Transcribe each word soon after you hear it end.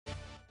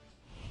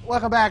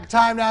Welcome back.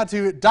 Time now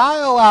to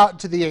dial out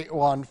to the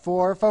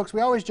 814. Folks,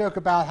 we always joke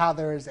about how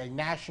there is a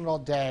national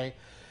day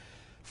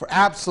for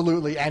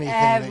absolutely anything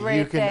that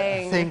you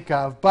can think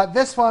of. But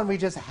this one we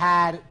just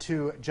had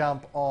to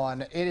jump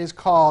on. It is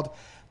called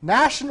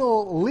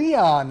National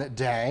Leon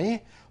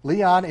Day.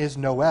 Leon is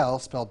Noel,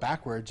 spelled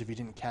backwards if you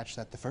didn't catch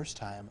that the first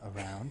time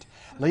around.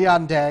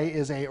 Leon Day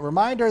is a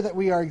reminder that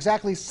we are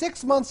exactly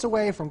 6 months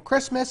away from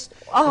Christmas.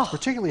 It's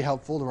particularly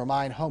helpful to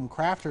remind home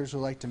crafters who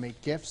like to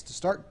make gifts to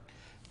start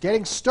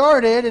getting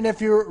started. And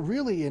if you're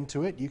really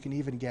into it, you can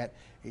even get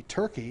a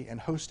turkey and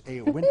host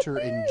a Winter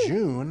in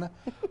June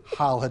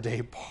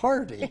holiday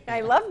party.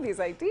 I love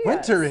these ideas.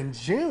 Winter in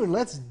June,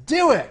 let's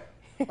do it.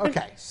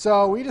 Okay,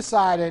 so we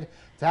decided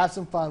to have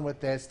some fun with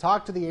this,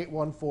 talk to the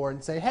 814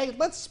 and say, hey,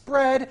 let's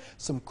spread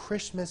some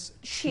Christmas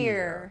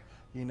cheer.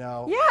 You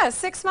know? Yeah,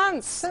 6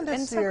 months. Send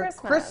us your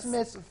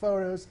Christmas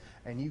photos,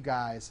 and you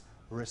guys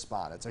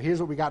responded. So here's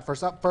what we got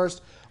first up.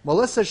 First,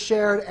 Melissa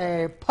shared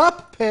a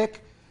pup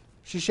pic.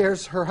 She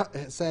shares her,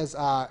 it says,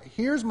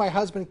 here's my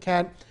husband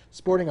Kent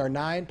sporting our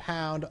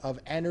 9-pound of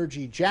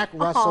energy Jack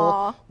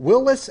Russell,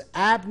 Willis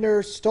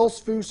Abner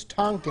Stolzfus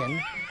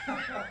Tonkin.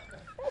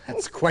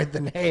 That's quite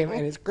the name.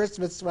 And his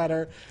Christmas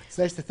sweater. It's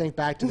nice to think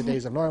back to the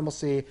days of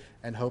normalcy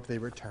and hope they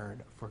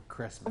return for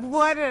Christmas.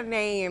 What a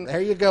name.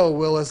 There you go,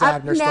 Willis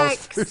Abner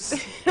Stolzfus.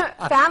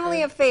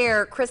 Family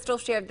Affair. Crystal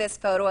shared this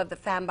photo of the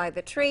fam by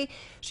the tree.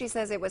 She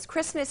says it was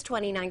Christmas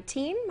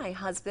 2019. My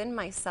husband,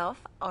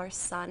 myself, our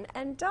son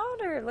and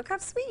daughter. Look how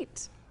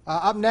sweet.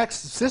 Up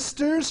next,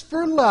 Sisters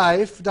for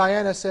Life.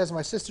 Diana says,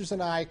 my sisters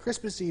and I,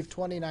 Christmas Eve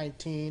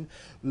 2019.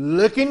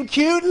 Looking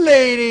cute,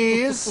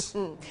 ladies.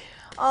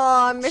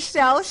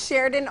 Michelle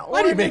shared an ornament.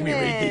 Why do you make me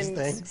read these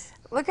things?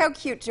 Look how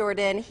cute,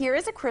 Jordan. Here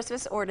is a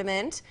Christmas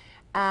ornament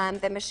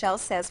that Michelle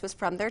says was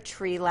from their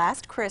tree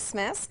last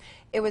Christmas.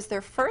 It was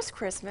their first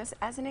Christmas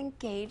as an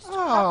engaged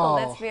couple.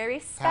 That's very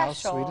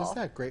special. How sweet is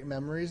that? Great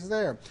memories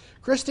there.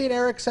 Christine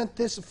Eric sent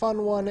this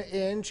fun one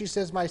in. She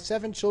says, my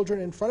 7 children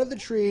in front of the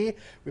tree.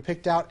 We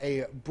picked out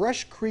a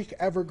Brush Creek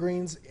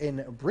evergreens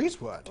in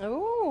Breezewood.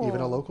 Ooh. Even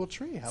a local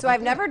tree. So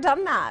I've never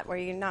done that, where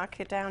you knock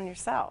it down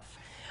yourself.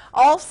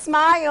 All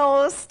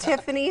smiles.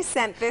 Tiffany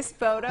sent this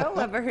photo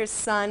of her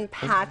son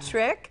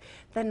Patrick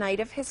the night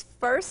of his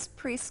first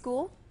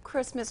preschool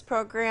Christmas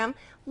program.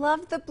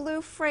 Love the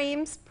blue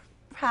frames,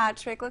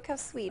 Patrick. Look how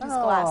sweet his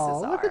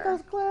glasses are. Look at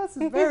those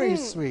glasses. Very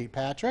sweet,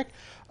 Patrick.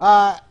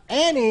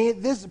 Annie,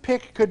 this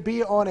pic could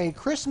be on a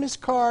Christmas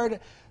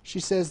card. She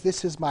says,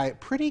 this is my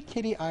pretty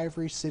kitty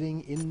Ivory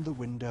sitting in the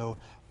window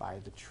by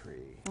the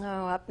tree.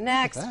 Oh, up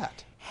next. Look at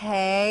that.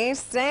 Hey,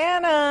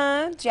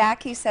 Santa.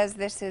 Jackie says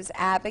this is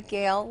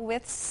Abigail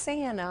with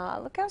Santa.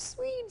 Look how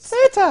sweet.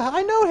 Santa,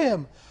 I know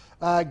him.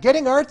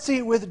 Getting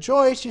artsy with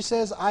Joy, she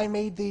says, I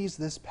made these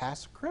this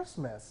past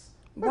Christmas.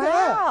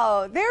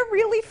 Wow, they're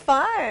really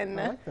fun.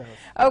 I like those.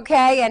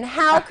 Okay, and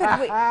how could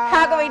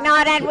we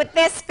not end with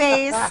this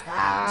face?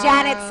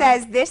 Janet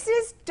says, this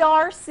is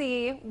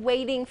Darcy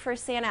waiting for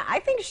Santa. I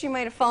think she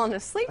might have fallen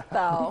asleep,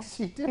 though.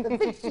 She did. I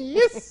think she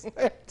is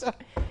Santa.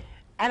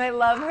 And I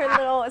love her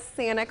little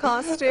Santa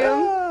costume.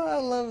 Oh, I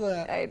love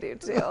that. I do,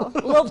 too. A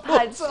little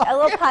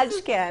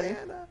pudgekin.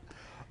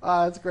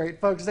 That's great.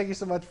 Folks, thank you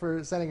so much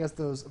for sending us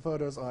those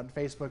photos on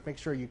Facebook. Make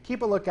sure you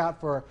keep a lookout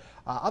for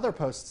other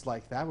posts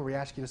like that where we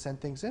ask you to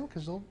send things in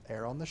because they'll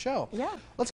air on the show. Yeah. Let's